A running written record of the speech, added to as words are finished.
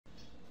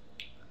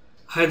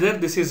Hi there,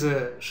 this is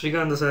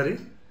Shrikant Dasari.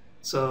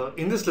 So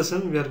in this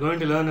lesson we are going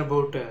to learn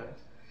about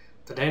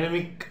the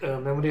dynamic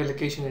memory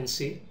allocation in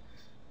C.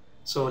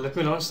 So let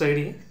me launch the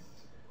IDE,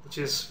 which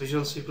is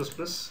Visual C++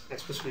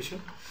 Express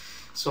Vision.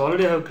 So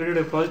already I have created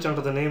a project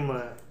under the name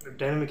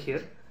dynamic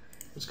here,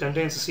 which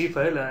contains a C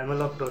file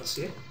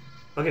malloc.ca.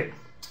 Okay,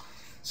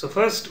 so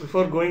first,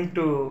 before going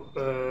to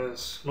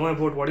know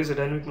about what is a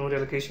dynamic memory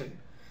allocation,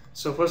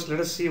 so first let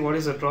us see what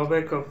is the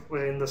drawback of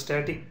in the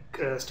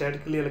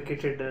statically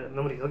allocated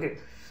memory, okay,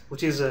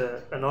 which is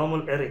a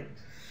normal array.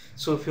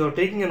 So if you are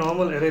taking a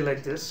normal array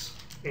like this,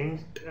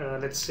 int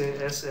let's say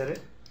S array,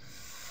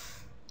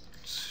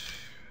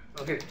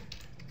 okay,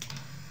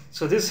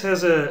 so this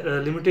has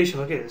a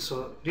limitation, okay,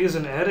 so it is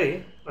an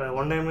array, a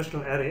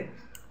one-dimensional array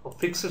of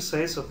fixed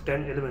size of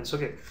 10 elements,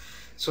 okay.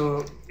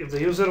 So if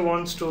the user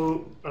wants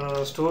to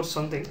store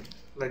something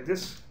like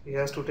this, he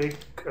has to take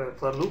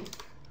for loop.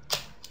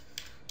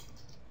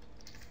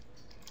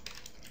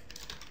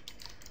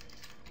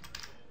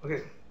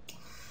 Okay,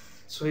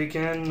 so he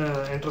can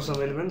enter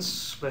some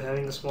elements by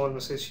having a small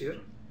message here.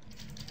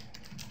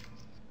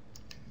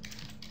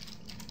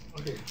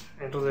 Okay,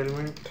 enter the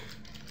element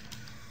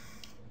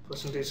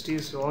 %t.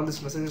 So all these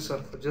messages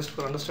are just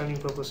for understanding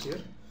purpose here.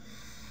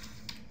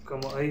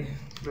 Comma I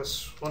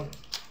plus 1.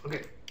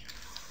 Okay.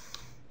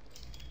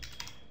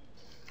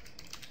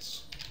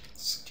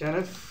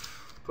 Scanf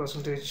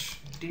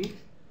 %d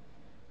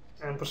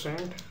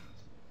ampersand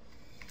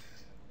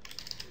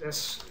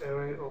s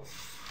array of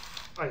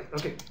I.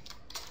 Okay,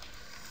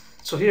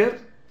 so here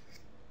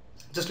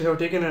just we have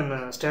taken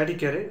a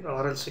static array,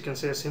 or else you can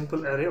say a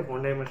simple array of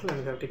one dimensional,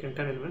 and we have taken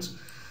 10 elements.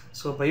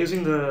 So by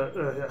using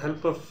the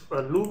help of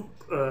a loop,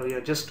 we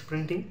are just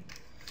printing,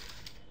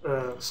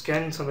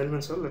 scanning some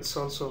elements. So let's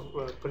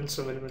also print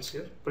some elements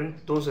here,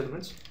 print those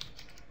elements.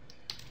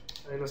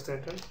 I plus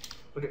 10.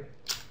 Okay,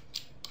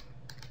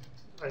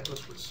 I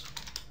plus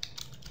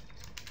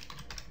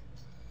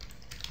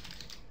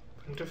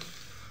printf.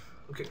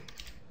 Okay,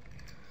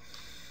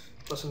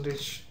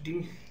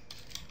 %d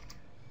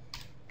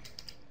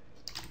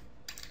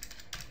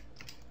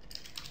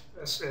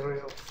s array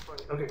of 5.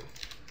 Okay,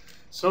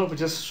 so we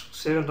just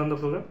save and run the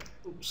program.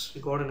 Oops,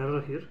 we got an error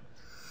here.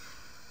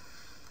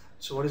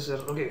 So what is the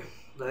error? Okay,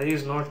 the array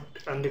is not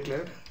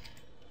undeclared.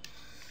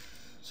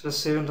 So let's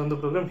save and run the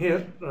program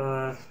here.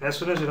 As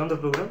soon as you run the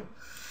program,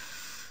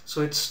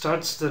 so it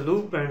starts the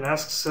loop and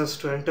asks us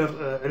to enter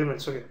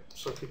elements. Okay,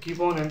 so if you keep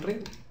on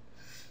entering,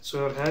 so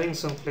you are having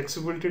some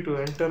flexibility to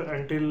enter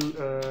until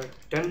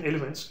 10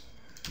 elements.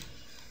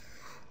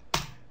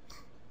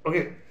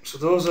 Okay, so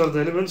those are the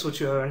elements which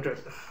you have entered.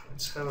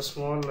 Let's have a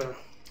small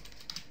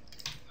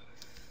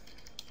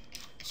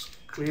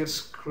clear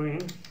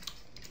screen,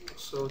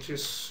 so which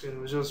is in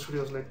Visual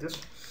Studios like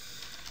this.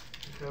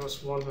 We have a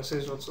small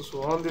message also.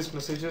 So all these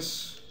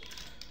messages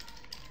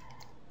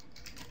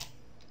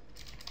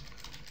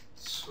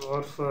so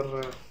are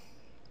for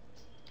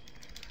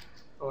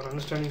our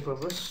understanding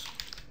purpose.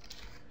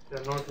 They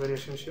are not very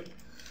essential.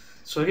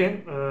 So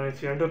again,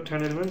 if you enter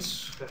 10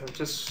 elements, I have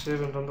just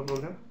save and run the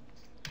program.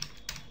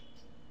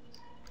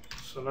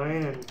 So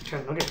 9 and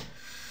 10. Okay,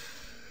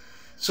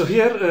 so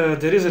here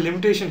there is a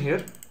limitation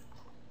here.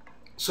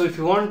 So if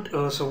you want,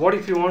 so what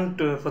if you want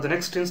for the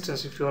next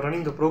instance, if you are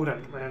running the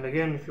program, and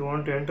again if you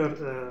want to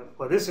enter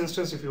for this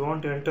instance, if you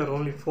want to enter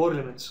only 4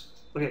 elements,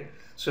 okay,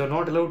 so you are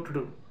not allowed to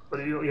do, but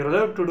you're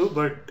allowed to do,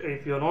 but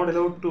if you are not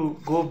allowed to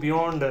go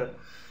beyond the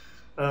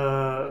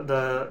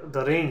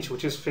range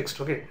which is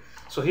fixed. Okay,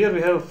 so here we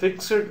have a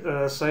fixed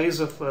size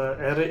of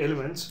array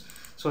elements.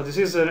 So this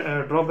is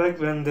a drawback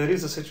when there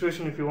is a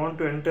situation if you want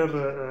to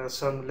enter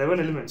some 11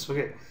 elements.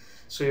 Okay,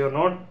 so you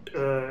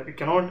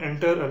cannot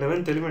enter a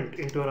 11th element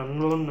into an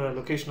unknown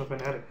location of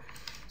an array.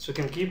 So you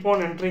can keep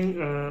on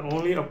entering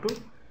only up to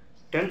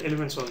 10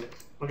 elements only.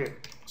 Okay,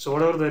 so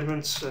whatever the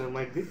elements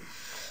might be.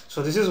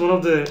 So this is one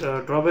of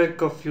the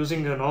drawback of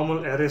using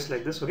normal arrays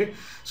like this. Okay,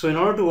 so in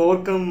order to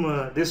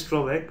overcome this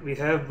drawback, we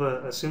have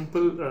a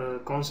simple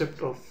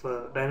concept of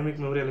dynamic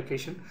memory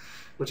allocation,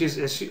 which is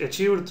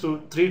achieved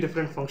through 3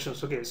 different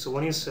functions. Okay, so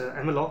one is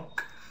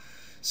malloc,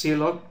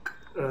 calloc,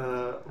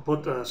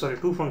 both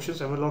 2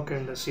 functions, malloc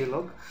and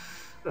calloc,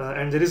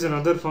 and there is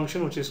another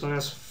function which is known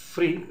as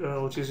free,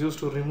 which is used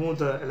to remove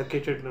the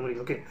allocated memory.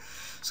 Okay,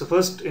 so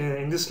first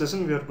in this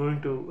lesson we are going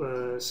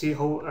to see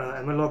how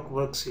malloc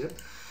works here.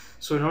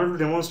 So in order to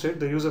demonstrate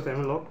the use of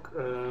malloc,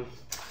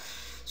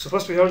 so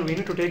first we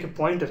need to take a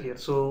pointer here.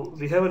 So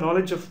we have a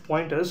knowledge of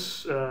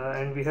pointers,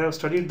 and we have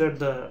studied that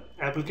the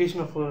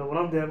application of one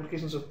of the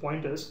applications of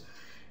pointers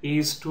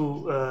is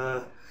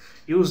to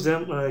use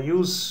them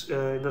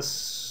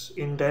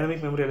in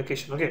dynamic memory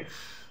allocation. Okay,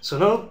 so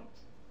now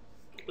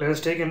let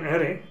us take an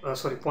array,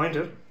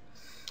 pointer.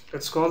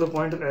 Let's call the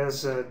pointer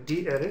as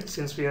d array,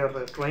 since we are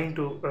trying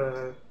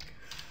to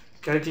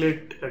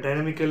calculate a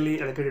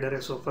dynamically allocated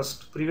array. So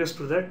first, previous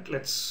to that,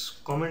 let's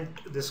comment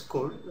this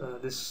code,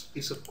 this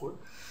piece of code.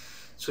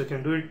 So you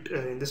can do it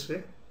in this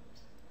way,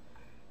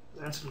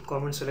 and some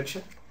comment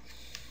selection.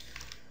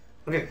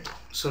 Okay,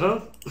 so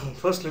now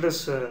first let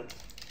us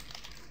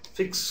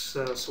fix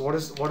so what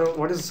is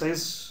the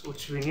size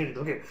which we need.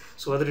 Okay,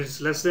 so whether it's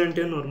less than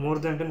 10 or more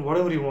than 10,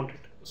 whatever you want it.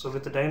 So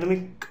with the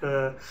dynamic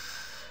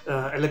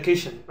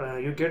allocation,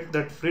 you get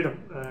that freedom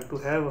to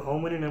have how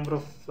many number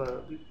of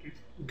you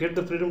get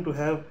the freedom to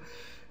have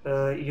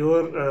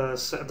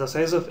the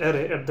size of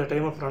array at the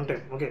time of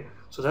runtime. Okay,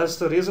 so that's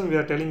the reason we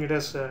are telling it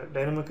as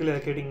dynamically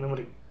allocating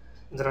memory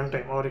in the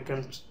runtime, or you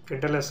can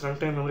tell as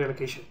runtime memory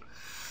allocation.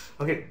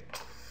 Okay,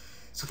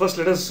 so first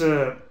let us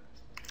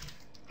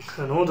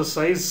know the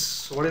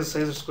size. What is the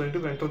size? It's going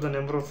to enter the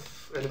number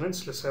of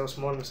elements. Let's have a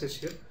small message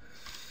here.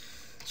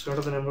 So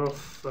enter the number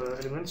of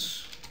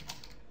elements.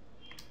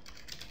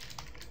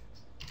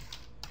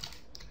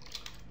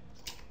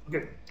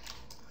 Okay,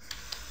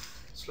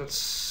 so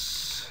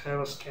let's have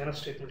a scanf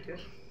statement here.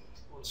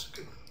 1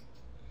 second.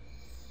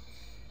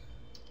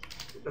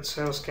 Let's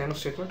have a scanf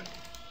statement.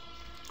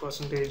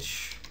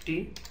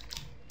 %t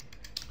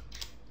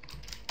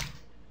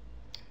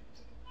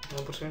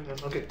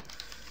 1%. Okay,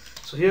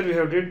 so here we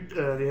have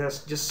we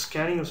have just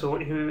scanning. So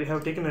we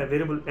have taken a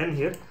variable n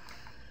here.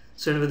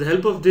 So with the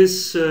help of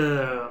this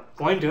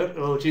pointer,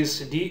 which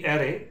is d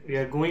array, we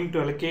are going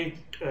to allocate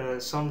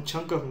some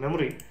chunk of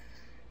memory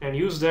and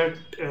use that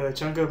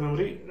chunk of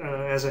memory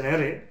as an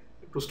array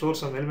to store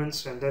some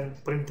elements and then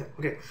print them.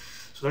 Okay,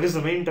 so that is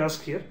the main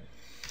task here.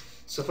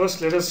 So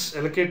first let us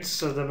allocate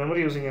the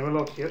memory using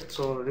malloc here.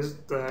 So this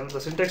the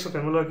syntax of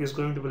malloc is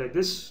going to be like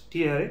this: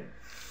 t array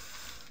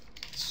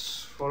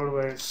followed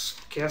by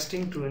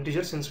casting to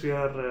integer, since we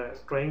are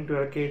trying to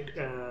allocate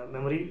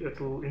memory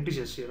to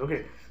integers here.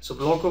 Okay, so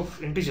block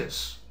of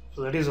integers,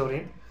 so that is our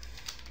aim.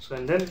 So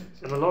and then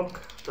malloc,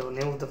 the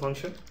name of the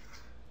function,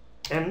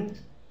 n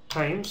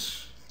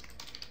times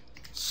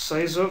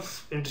size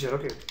of integer.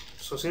 Okay,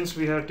 so since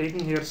we are taking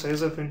here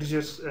size of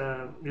integers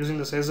using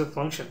the size of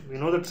function, we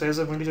know that size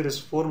of integer is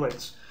 4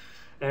 bytes,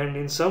 and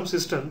in some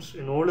systems,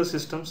 in older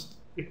systems,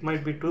 it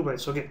might be 2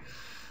 bytes. Okay,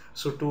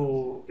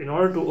 so in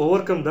order to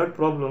overcome that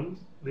problem,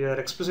 we are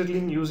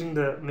explicitly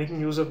making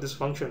use of this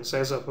function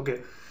size of.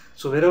 Okay,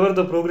 so wherever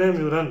the program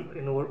you run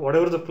in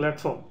whatever the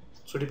platform,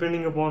 so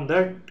depending upon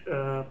that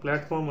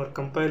platform or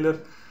compiler,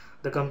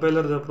 the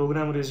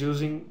programmer is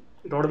using,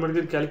 it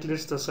automatically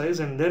calculates the size,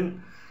 and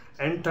then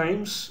n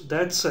times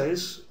that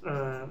size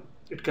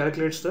it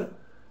calculates the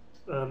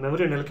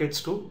memory and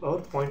allocates to our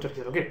pointer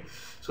here. Okay,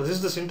 so this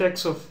is the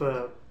syntax of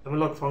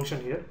malloc function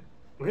here.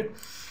 Okay,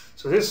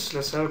 so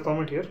let's have a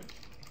comment here.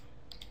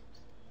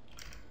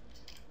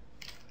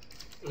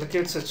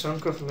 Allocates a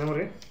chunk of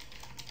memory.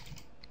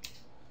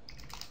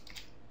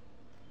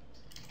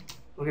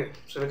 Okay,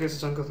 so allocates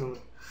a chunk of memory.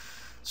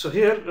 So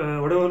here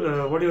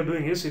what you are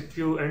doing is, if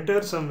you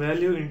enter some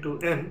value into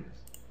n,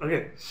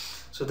 okay,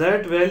 so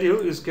that value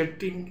is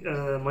getting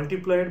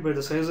multiplied by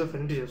the size of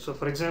integer. So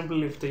for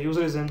example, if the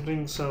user is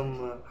entering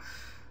some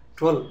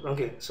 12,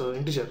 okay, so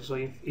integer, so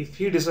if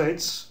he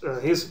decides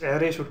his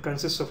array should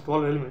consist of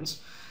 12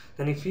 elements,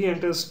 then if he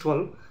enters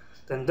 12,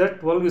 then that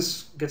 12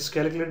 gets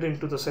calculated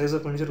into the size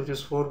of integer, which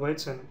is 4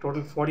 bytes, and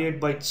total 48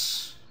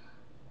 bytes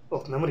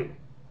of memory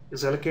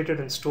is allocated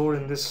and stored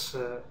in this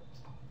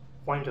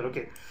pointer.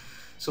 Okay,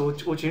 so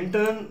which in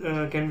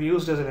turn can be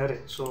used as an array.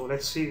 So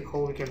let's see how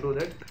we can do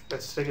that.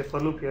 Let's take a for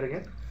loop here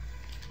again.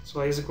 So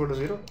I is equal to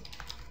 0.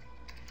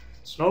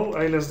 So now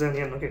I less than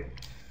n. Okay,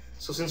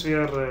 so since we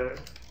are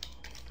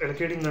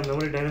allocating the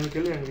memory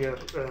dynamically, and we are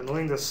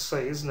knowing the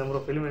size, number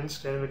of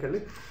elements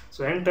dynamically,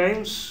 so n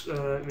times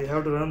we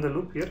have to run the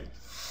loop here.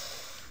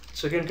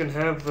 So again can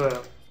have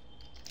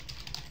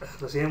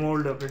the same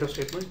old printf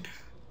statement,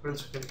 or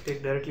else we can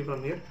take directly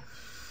from here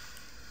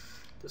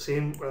the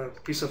same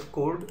piece of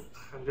code.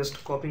 I'm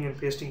just copying and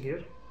pasting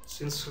here.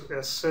 Since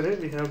as array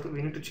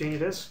we need to change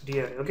it as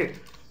d array. Okay,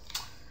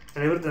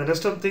 and the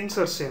rest of things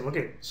are same.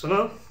 Okay, so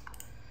now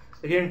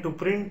again to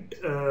print,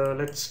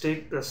 let's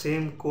take the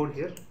same code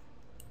here,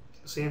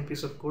 the same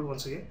piece of code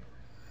once again.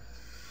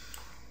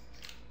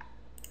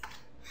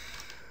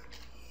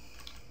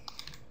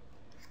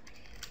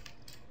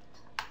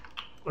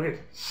 Okay,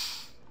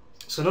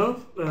 so now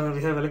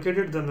we have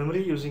allocated the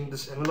memory using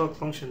this malloc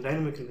function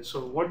dynamically. So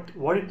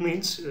what it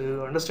means,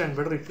 understand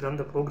better if you run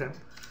the program.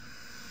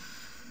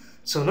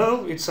 So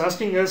now it's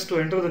asking us to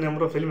enter the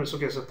number of elements.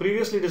 Okay, so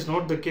previously it is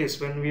not the case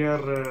when we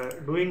are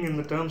doing in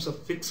the terms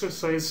of fixed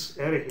size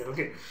array here.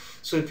 Okay,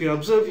 so if you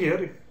observe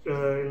here,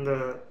 in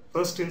the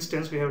first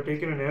instance we have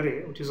taken an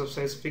array which is of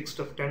size fixed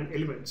of 10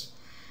 elements,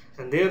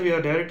 and there we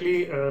are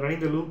directly running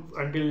the loop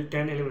until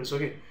 10 elements.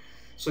 Okay,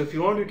 so if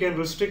you want, you can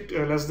restrict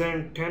less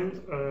than 10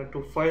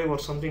 to 5 or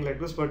something like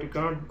this, but you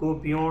cannot go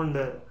beyond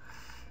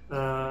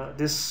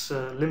this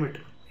limit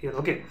here.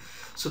 Okay,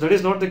 so that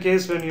is not the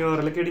case when you are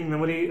allocating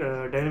memory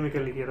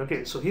dynamically here.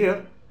 Okay, so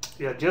here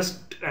we are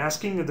just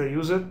asking the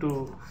user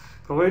to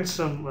provide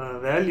some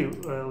value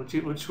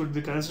which would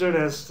be considered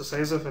as the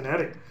size of an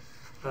array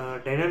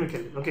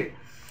dynamically. Okay,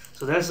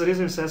 so that's the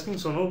reason it's asking.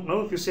 So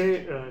now if you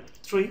say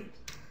 3,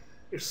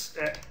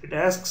 it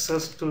asks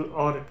us to,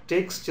 or it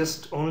takes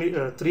just only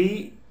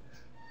 3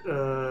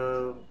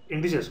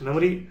 integers,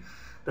 memory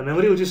the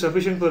memory which is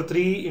sufficient for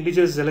 3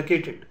 integers is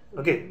allocated,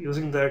 okay,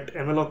 using that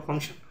malloc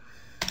function.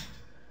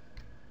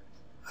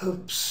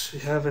 Oops, we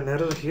have an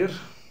error here.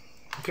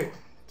 Okay,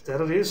 the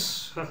error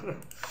is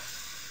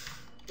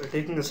by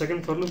taking the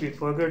second for loop we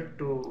forgot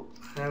to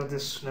have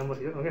this number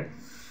here. Okay,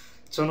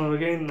 so now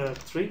again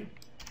three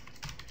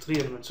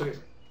elements. Okay,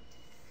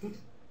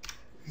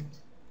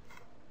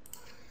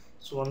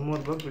 so one more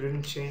bug, we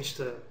didn't change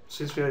the,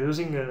 since we are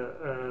using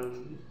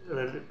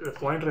a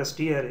pointer as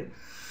t array,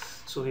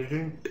 so we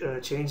didn't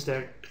change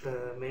that,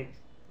 we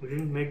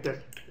didn't make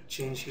that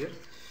change here.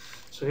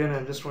 So again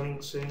I'm just running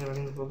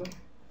the program.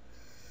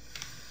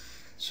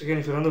 So again,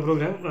 if you run the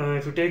program,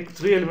 if you take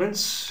 3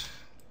 elements,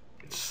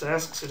 it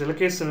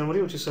allocates the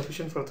memory which is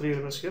sufficient for 3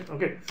 elements here.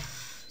 Okay,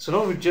 so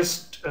now it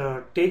just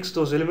takes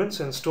those elements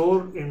and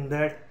store in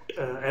that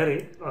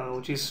array,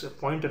 which is a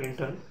pointer in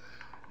turn,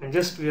 and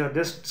we are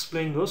just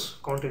displaying those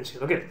contents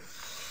here. Okay,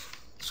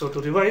 so to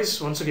revise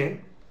once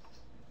again,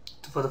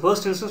 for the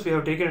first instance we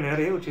have taken an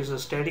array which is a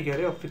static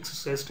array of fixed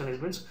size 10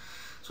 elements.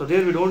 So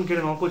there we don't get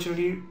an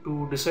opportunity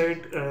to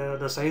decide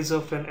the size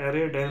of an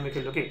array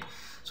dynamically. Okay,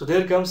 so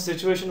there comes the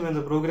situation when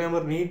the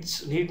programmer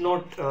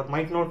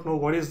might not know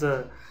what is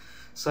the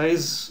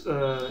size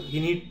he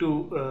need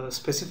to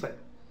specify.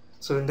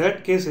 So in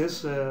that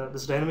cases,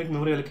 this dynamic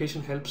memory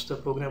allocation helps the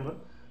programmer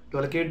to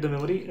allocate the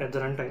memory at the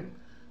runtime,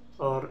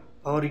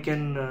 or he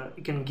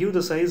can give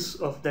the size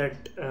of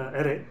that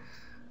array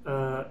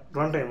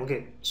runtime.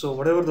 Okay, so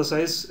whatever the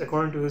size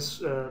according to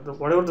his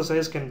whatever the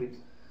size can be,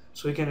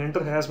 so he can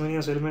enter as many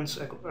as elements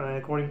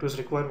according to his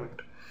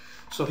requirement.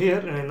 So here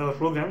in our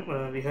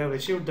program we have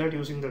achieved that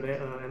using the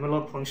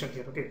malloc function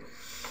here. Okay,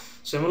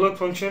 so malloc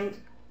function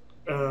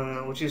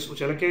which is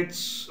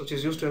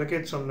used to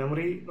allocate some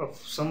memory of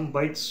some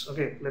bytes.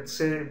 Okay, let's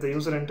say the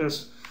user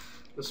enters,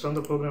 let's run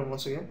the program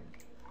once again,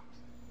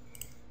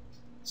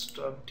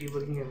 start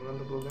debugging and run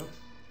the program.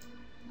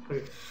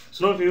 Okay,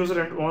 so now if the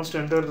user wants to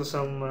enter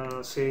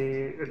some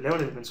say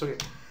 11 elements. Okay,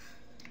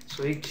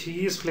 so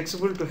he is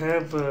flexible to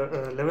have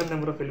 11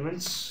 number of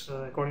elements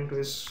according to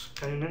his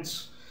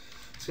convenience,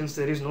 since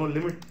there is no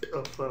limit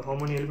of how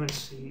many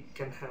elements he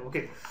can have.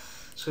 Okay,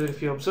 so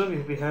if you observe,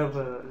 if we have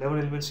 11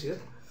 elements here,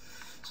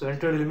 so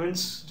entered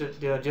elements,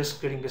 they are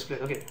just getting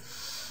displayed. Okay,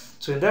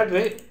 so in that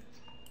way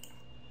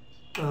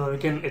we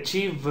can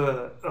achieve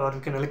or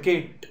we can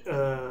allocate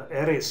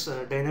arrays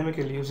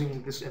dynamically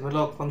using this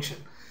malloc function,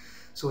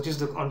 so which is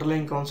the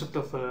underlying concept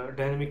of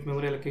dynamic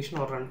memory allocation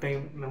or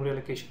runtime memory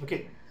allocation.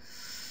 Okay,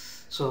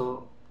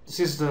 so this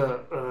is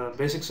the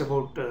basics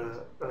about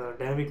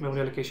dynamic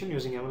memory allocation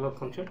using malloc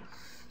function.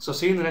 So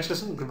see you in the next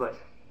lesson. Goodbye.